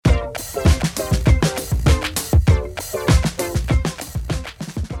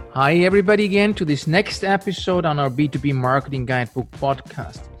Hi, everybody, again to this next episode on our B2B Marketing Guidebook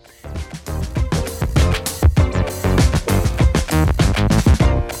podcast.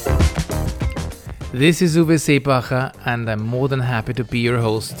 This is Uwe Seebacher, and I'm more than happy to be your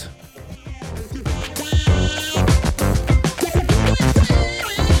host.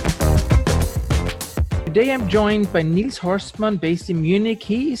 Today I'm joined by Nils Horstmann, based in Munich.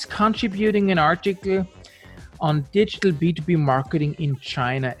 He is contributing an article on digital B2B marketing in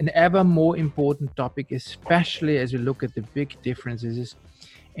China, an ever more important topic, especially as we look at the big differences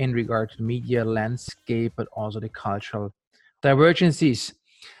in regard to media landscape, but also the cultural divergences.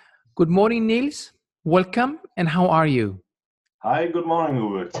 Good morning, Nils. Welcome, and how are you? Hi, good morning,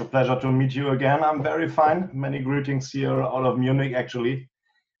 Uwe. It's a pleasure to meet you again. I'm very fine. Many greetings here out of Munich, actually.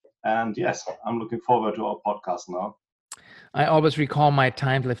 And yes, I'm looking forward to our podcast now. I always recall my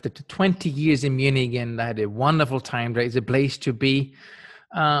time after 20 years in Munich, and I had a wonderful time there. It's a place to be.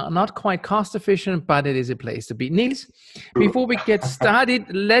 Not quite cost efficient, but it is a place to be. Nils, before we get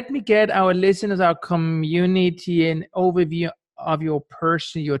started, let me get our listeners, our community, an overview of your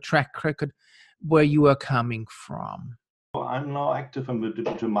person, your track record, where you are coming from. I'm now active in the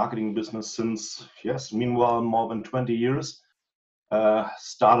digital marketing business since, meanwhile, more than 20 years.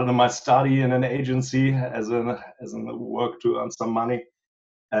 Started in my study in an agency as a work to earn some money.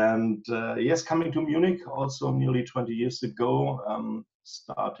 And coming to Munich also nearly 20 years ago,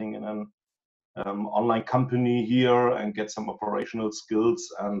 starting in an online company here and get some operational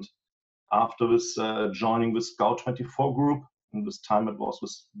skills. And after this, joining the Scout24 group. And this time it was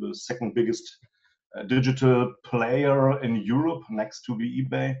the second biggest digital player in Europe next to the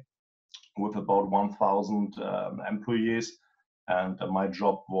eBay, with about 1,000 employees. And my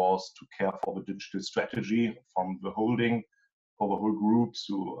job was to care for the digital strategy from the holding for the whole group,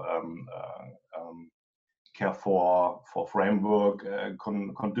 to care for framework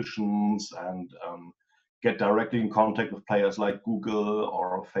conditions, and get directly in contact with players like Google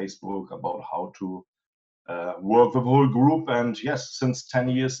or Facebook about how to work with the whole group. And yes, since 10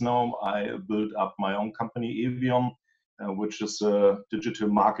 years now, I built up my own company, Eviom, which is a digital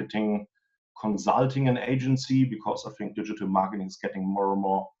marketing consulting and agency, because I think digital marketing is getting more and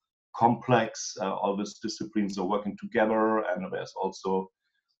more complex. All these disciplines are working together, and there's also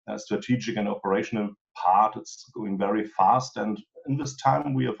a strategic and operational part. It's going very fast. And in this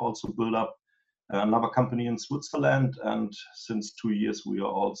time, we have also built up another company in Switzerland. And since 2 years, we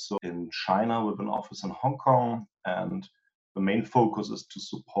are also in China with an office in Hong Kong. And the main focus is to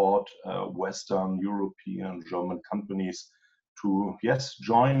support Western European, German companies to,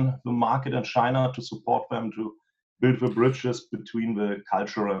 join the market in China, to support them, to build the bridges between the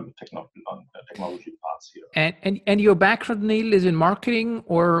cultural and technology parts here. And your background, Neil, is in marketing,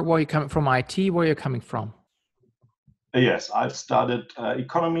 or where you coming from? IT? Where are you coming from? Yes, I've studied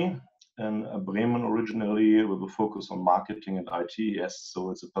economy in Bremen originally, with a focus on marketing and IT. Yes, so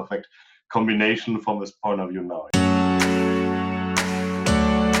it's a perfect combination from this point of view now.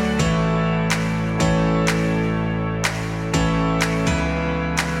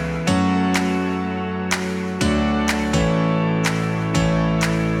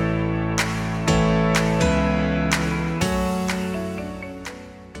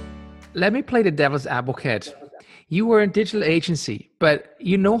 Let me play the devil's advocate. You were a digital agency, but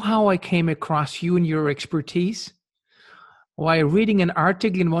you know how I came across you and your expertise? While reading an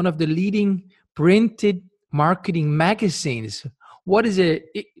article in one of the leading printed marketing magazines. What is a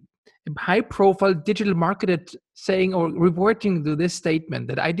high-profile digital marketer saying or reporting to this statement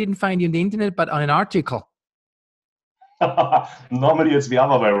that I didn't find you on the internet, but on an article? Normally it's the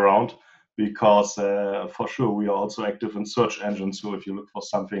other way around, because for sure we are also active in search engines. So if you look for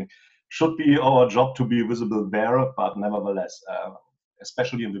something, should be our job to be visible there. But nevertheless,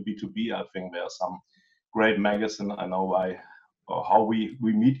 especially in the B2B, I think there are some great magazines. I know how we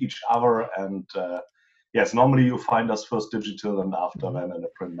meet each other. And normally you find us first digital, and after then in a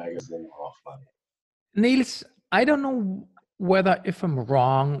print magazine or offline. Niels, I don't know whether if I'm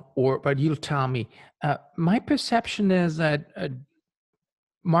wrong, but you'll tell me. My perception is that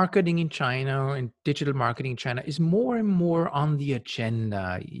marketing in China and digital marketing in China is more and more on the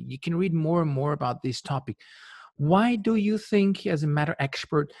agenda. You can read more and more about this topic. Why do you think, as a matter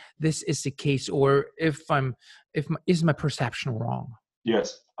expert, this is the case, or is my perception wrong?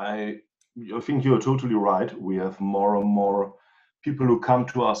 Yes, I think you're totally right. We have more and more people who come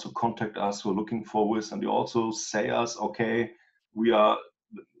to us, who contact us, who are looking for this, and they also say us, okay, we are,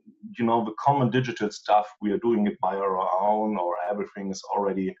 the common digital stuff, we are doing it by our own, or everything is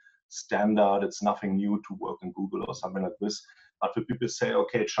already standard. It's nothing new to work in Google or something like this. But the people say,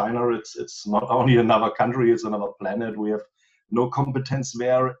 okay, China, it's not only another country, it's another planet. We have no competence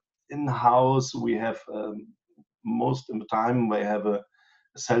there. in-house. We have most of the time we have a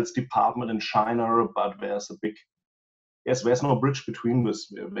sales department in China, but there's no bridge between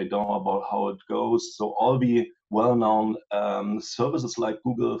this. They don't know about how it goes. So all the well-known services like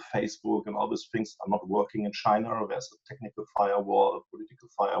Google, Facebook, and all these things are not working in China. There's a technical firewall, a political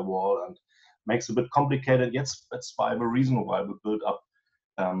firewall, and makes it a bit complicated. Yes, that's why the reason why we built up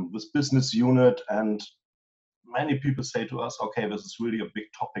this business unit. And many people say to us, okay, this is really a big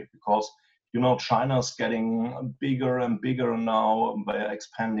topic because China's getting bigger and bigger now. They're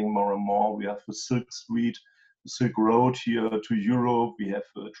expanding more and more. We have the Silk Road here to Europe. We have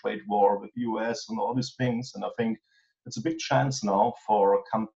a trade war with the US and all these things. And I think it's a big chance now for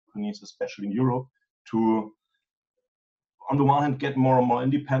companies, especially in Europe, to, on the one hand, get more and more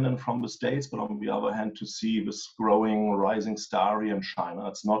independent from the States, but on the other hand, to see this growing, rising star here in China.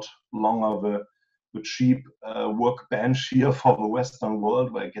 It's not longer the cheap workbench here for the Western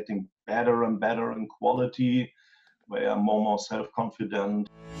world. We're getting better and better in quality. We are more and more self-confident.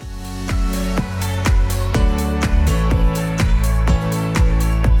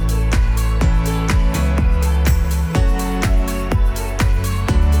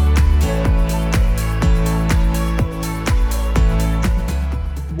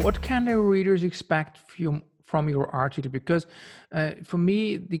 What can the readers expect from your article? Because for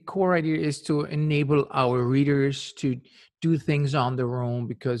me, the core idea is to enable our readers to do things on their own,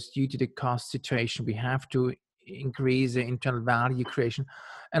 because due to the cost situation, we have to increase the internal value creation.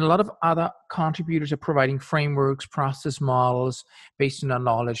 And a lot of other contributors are providing frameworks, process models based on their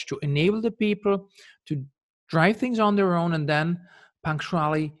knowledge to enable the people to drive things on their own and then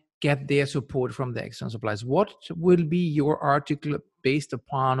punctually get their support from the external suppliers. What will be your article based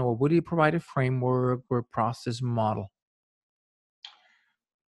upon, or will you provide a framework or a process model?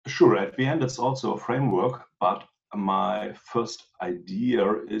 Sure, at the end it's also a framework, but my first idea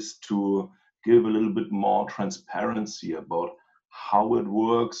is to give a little bit more transparency about how it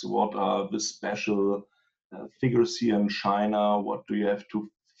works, what are the special figures here in China, what do you have to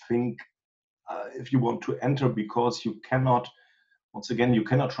think if you want to enter, because you cannot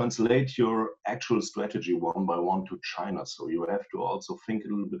translate your actual strategy one by one to China. So you have to also think a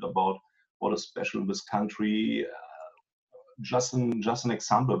little bit about what is special in this country. Just an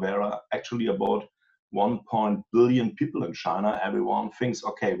example, there are actually about 1 billion people in China. Everyone thinks,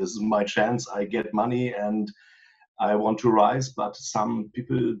 okay, this is my chance. I get money and I want to rise. But some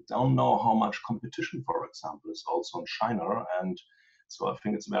people don't know how much competition, for example, is also in China. And so I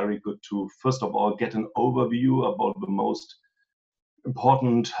think it's very good to, first of all, get an overview about the most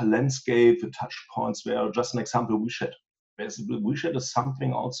important landscape, the touch points there. Just an example, WeChat. Basically, WeChat is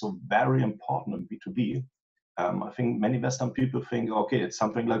something also very important in B2B. I think many Western people think, okay, it's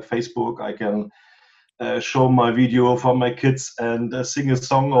something like Facebook. I can show my video for my kids and sing a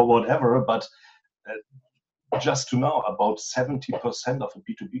song or whatever. But just to know, about 70% of the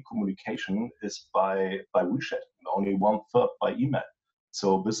B2B communication is by WeChat, and only 1/3 by email.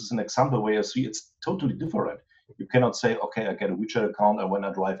 So this is an example where you see it's totally different. You cannot say, okay, I get a WeChat account and when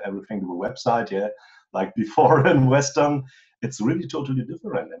I drive everything to the website, like before in Western. It's really totally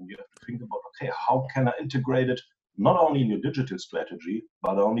different. And you have to think about, okay, how can I integrate it not only in your digital strategy,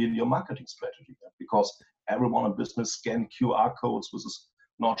 but only in your marketing strategy? Because everyone in business scan QR codes, which is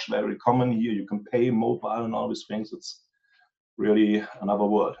not very common here. You can pay mobile and all these things. It's really another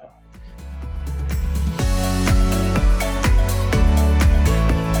world.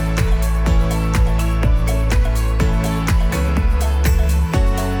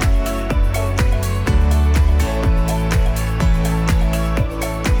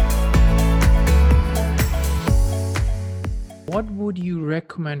 What would you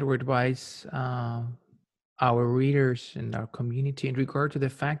recommend or advise our readers and our community in regard to the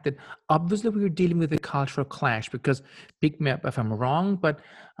fact that obviously we're dealing with a cultural clash? Because pick me up if I'm wrong, but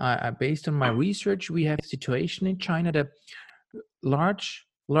based on my research, we have a situation in China that large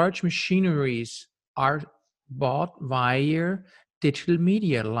machineries are bought via digital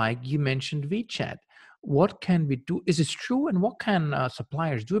media, like you mentioned WeChat. What can we do? Is this true? And what can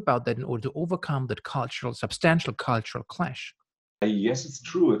suppliers do about that in order to overcome that substantial cultural clash? Yes, it's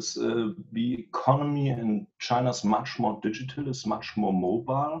true. It's the economy in China is much more digital, is much more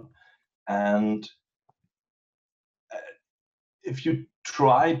mobile, and if you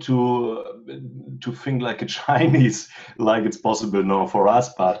try to think like a Chinese, like it's possible now for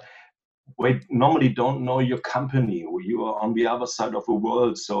us, but we normally don't know your company. You are on the other side of the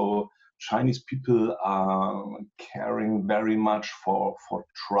world, so Chinese people are caring very much for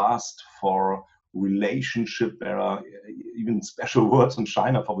trust, for relationship. There are even special words in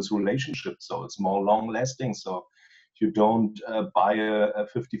China for this relationship, so it's more long lasting. So You don't buy a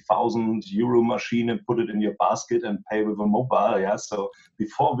 50,000 euro machine and put it in your basket and pay with a mobile. Yeah. So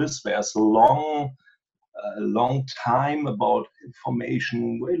before this, there's a long time about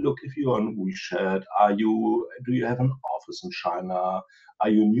information. Well, look, if you're on WeChat, do you have an office in China? Are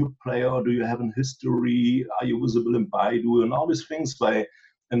you a new player? Do you have a history? Are you visible in Baidu? And all these things they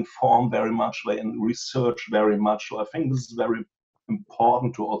inform very much, they research very much. So I think this is very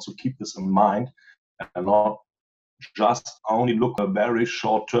important to also keep this in mind and not just only look a very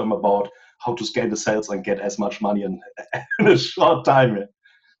short term about how to scale the sales and get as much money in a short time.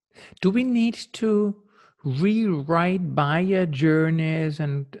 Do we need to rewrite buyer journeys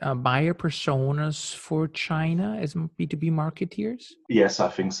and buyer personas for China as B2B marketeers? Yes, I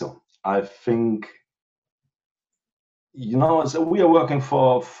think so. I think, so we are working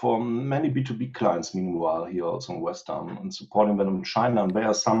for many B2B clients, meanwhile, here also in Western and supporting them in China. And there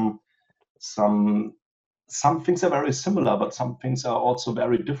are some things are very similar, but some things are also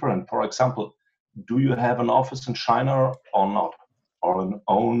very different. For example, do you have an office in China or not? Or an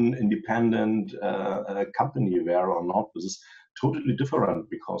own independent company there or not? This is totally different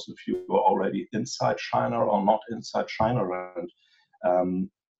because if you are already inside China or not inside China. And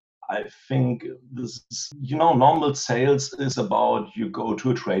I think this is, normal sales is about you go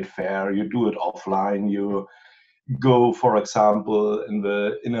to a trade fair, you do it offline, you go, for example, in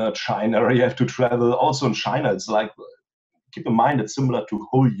the inner China, you have to travel. Also in China, it's like, keep in mind, it's similar to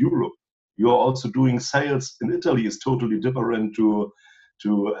whole Europe. You're also doing sales in Italy is totally different to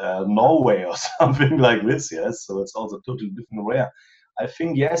Norway or something like this. Yes, so it's also totally different. Where I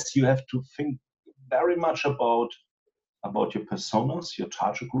think, yes, you have to think very much about your personas, your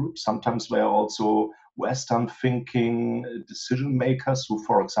target group. Sometimes they are also Western thinking decision makers who,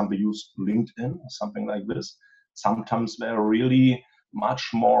 for example, use LinkedIn or something like this. Sometimes they're really much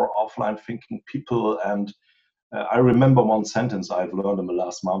more offline thinking people. And I remember one sentence I've learned in the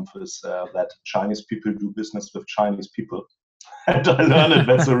last month is that Chinese people do business with Chinese people. And I learned it.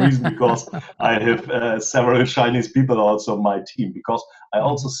 That's the reason because I have several Chinese people also on my team, because I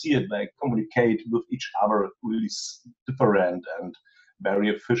also see it. They communicate with each other really different and very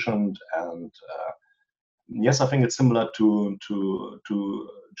efficient. And yes, I think it's similar to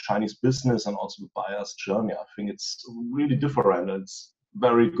Chinese business and also the buyer's journey. I think it's really different. It's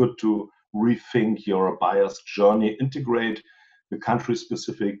very good to rethink your buyer's journey, integrate the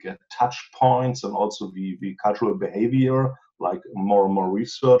country-specific touch points and also the cultural behavior, like more and more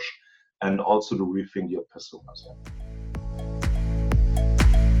research, and also to rethink your personas.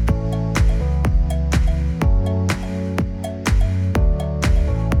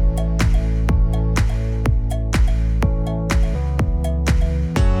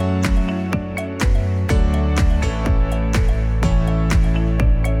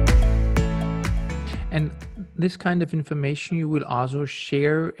 And this kind of information you will also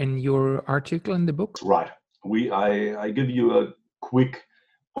share in your article in the book? Right. I give you a quick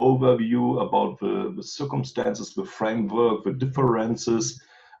overview about the circumstances, the framework, the differences,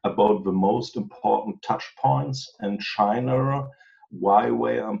 about the most important touch points in China, why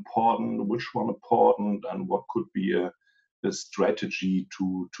they are important, which one important, and what could be a strategy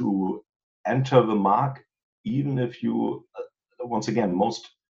to enter the market, even if you, once again,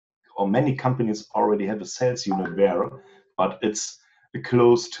 many companies already have a sales unit there, but it's a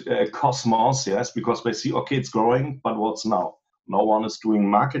closed cosmos, yes, because they see, okay, it's growing, but what's now? No one is doing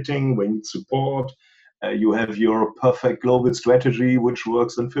marketing, we need support. You have your perfect global strategy, which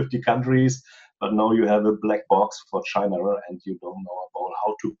works in 50 countries, but now you have a black box for China and you don't know about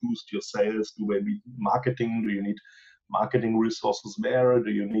how to boost your sales. Do they need marketing? Do you need marketing resources there?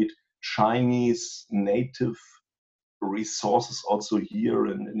 Do you need Chinese native resources also here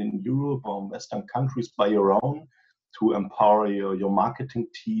in Europe or Western countries by your own to empower your marketing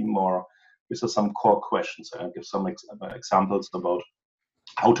team? Or these are some core questions. I'll give some examples about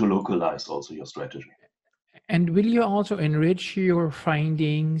how to localize also your strategy. And will you also enrich your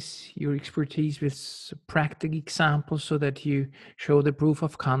findings, your expertise with practical examples so that you show the proof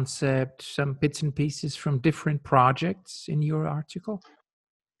of concept, some bits and pieces from different projects in your article?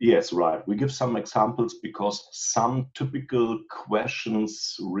 Yes, right. We give some examples because some typical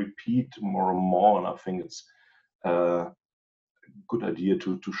questions repeat more and more, and I think it's a good idea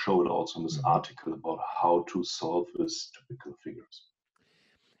to show it also in this article about how to solve these typical figures.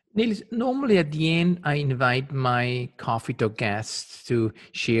 Niels, normally at the end, I invite my Coffee Talk guests to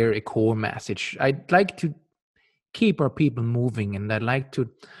share a core message. I'd like to keep our people moving, and I'd like to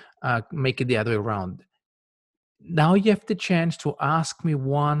make it the other way around. Now you have the chance to ask me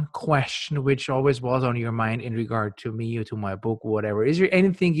one question which always was on your mind in regard to me or to my book or whatever. Is there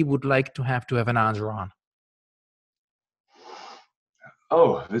anything you would like to have an answer on?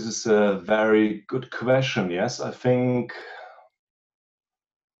 Oh, this is a very good question. Yes, I think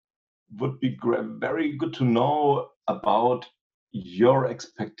would be very good to know about your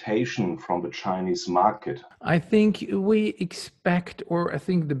expectation from the Chinese market. I think we expect, or I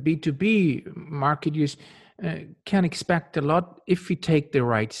think the B2B market can expect a lot if we take the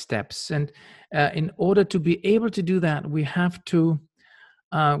right steps. And in order to be able to do that, we have to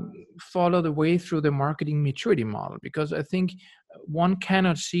uh, follow the way through the marketing maturity model, because I think one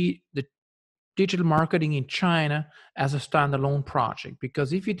cannot see the digital marketing in China as a standalone project,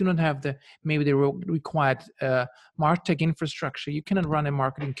 because if you do not have the required martech infrastructure, you cannot run a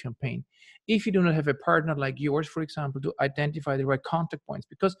marketing campaign. If you do not have a partner like yours, for example, to identify the right contact points,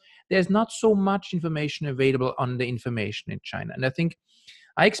 because there's not so much information available on the information in China. And I think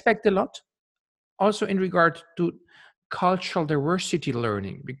I expect a lot also in regard to cultural diversity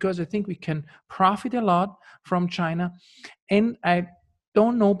learning, because I think we can profit a lot from China. And I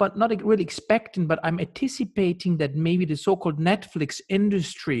don't know, but not really expecting, but I'm anticipating that maybe the so-called Netflix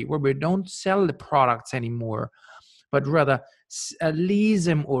industry, where we don't sell the products anymore, but rather lease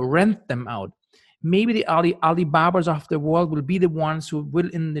them or rent them out. Maybe the Alibabas of the world will be the ones who will,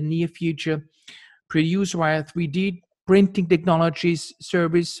 in the near future, produce via 3D printing technologies,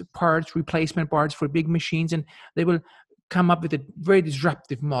 service parts, replacement parts for big machines, and they will come up with a very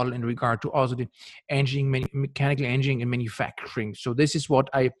disruptive model in regard to also the engineering, mechanical engineering and manufacturing. So this is what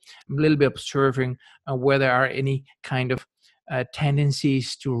I'm a little bit observing, where there are any kind of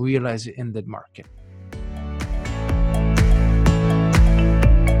tendencies to realize in that market.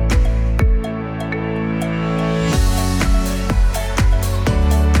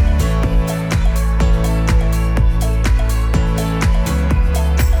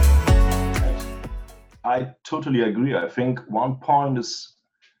 I totally agree. I think one point is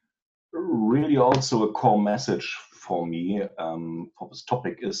really also a core message for me for this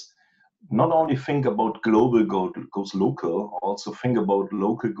topic is not only think about global goes local, also think about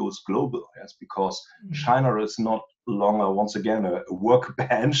local goes global. Yes, because China is not longer, once again, a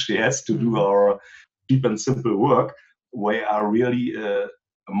workbench, yes, to do our cheap and simple work. We are really a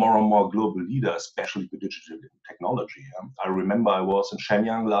more and more global leader, especially with digital technology. I remember I was in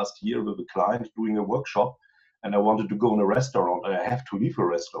Shenyang last year with a client doing a workshop, and I wanted to go in a restaurant. I have to leave a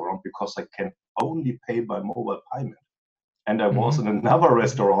restaurant because I can only pay by mobile payment. And I was in another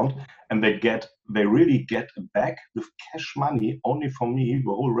restaurant, and they really get back with cash money only for me.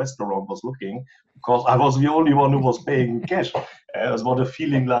 The whole restaurant was looking, because I was the only one who was paying cash. It was a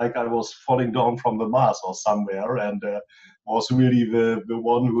feeling like I was falling down from the Mars or somewhere, and was really the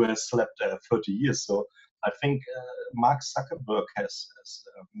one who has slept 30 years. So I think Mark Zuckerberg has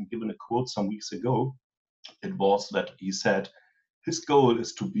given a quote some weeks ago. It was that he said his goal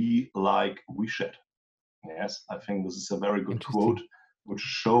is to be like WeChat. Yes, I think this is a very good quote, which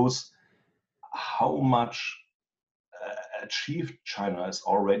shows how much achieved China is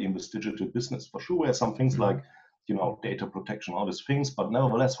already in this digital business. For sure, there are some things like, data protection, all these things, but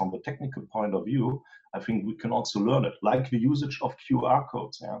nevertheless, from the technical point of view, I think we can also learn it, like the usage of QR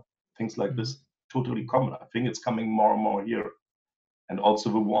codes. Yeah, things like this, totally common. I think it's coming more and more here. And also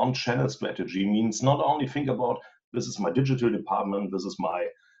the one channel strategy means not only think about, this is my digital department, this is my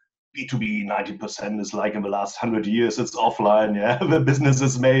B2B, 90% is like in the last 100 years, it's offline. Yeah, the business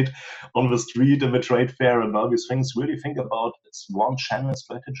is made on the street and the trade fair and all these things. Really think about it's one channel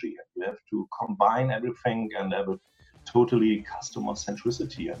strategy. You have to combine everything and have a totally customer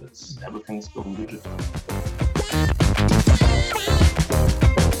centricity, and everything's going digital.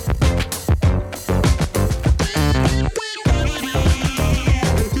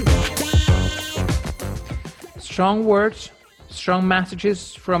 Strong words, strong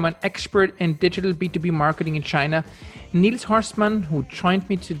messages from an expert in digital B2B marketing in China, Niels Horstmann, who joined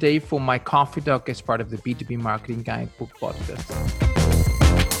me today for my coffee talk as part of the B2B Marketing Guidebook podcast.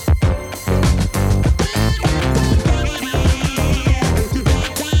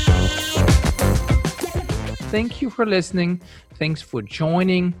 Thank you for listening. Thanks for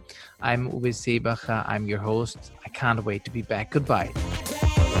joining. I'm Uwe Seebacher. I'm your host. I can't wait to be back. Goodbye.